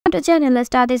Welcome to channel.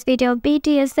 Start this video.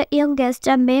 BTS, the youngest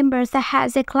members,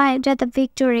 has claimed the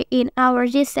victory in our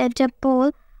recent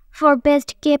poll for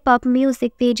best K-pop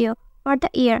music video for the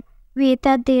year. With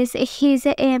this, his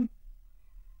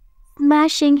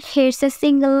smashing hits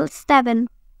single 7.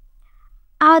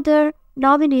 Other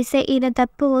nominees in the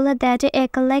poll that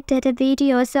collected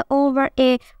videos over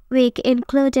a week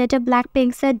included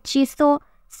BLACKPINK's Jisoo,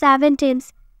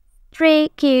 17's Stray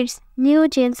Kids, New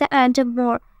Jeans, and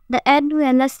more. The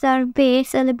annual survey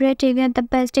celebrating the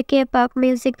best K-pop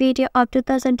music video of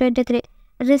 2023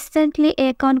 recently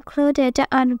concluded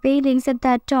unveiling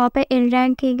the top in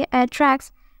ranking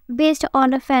tracks based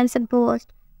on fans' votes,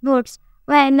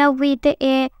 when with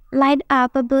a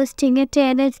lineup boasting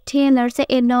 10 tailors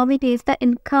in nominees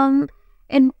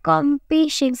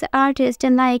encompassing artists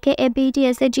like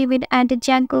BTS, Jimin, and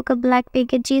Jungkook,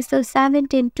 BLACKPINK, Jisoo,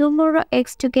 17, Tomorrow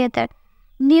X Together,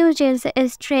 New Jeans,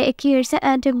 Stray Kids,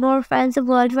 and more fans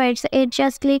worldwide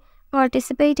justly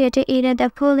participated in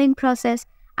the polling process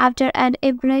after an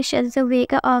impressions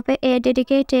week of a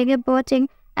dedicated voting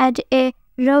and a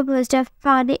robust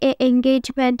fan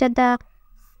engagement. The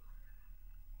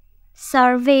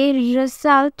survey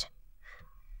result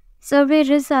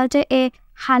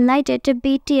highlighted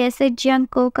BTS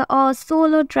Jungkook or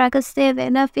solo track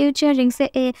 7 featuring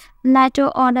a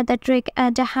Lato on the track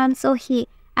and Han So Hee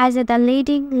as the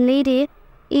leading lady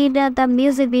in the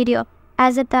music video.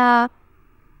 As the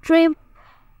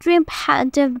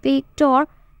triumphant victor,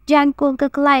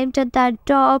 Jungkook climbed the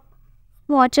top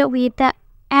spot with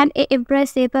an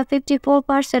impressive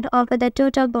 54% of the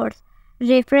total votes,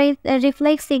 reflecting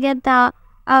the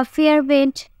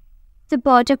fervent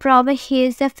support from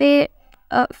his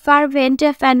fervent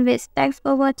fan base. Thanks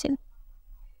for watching.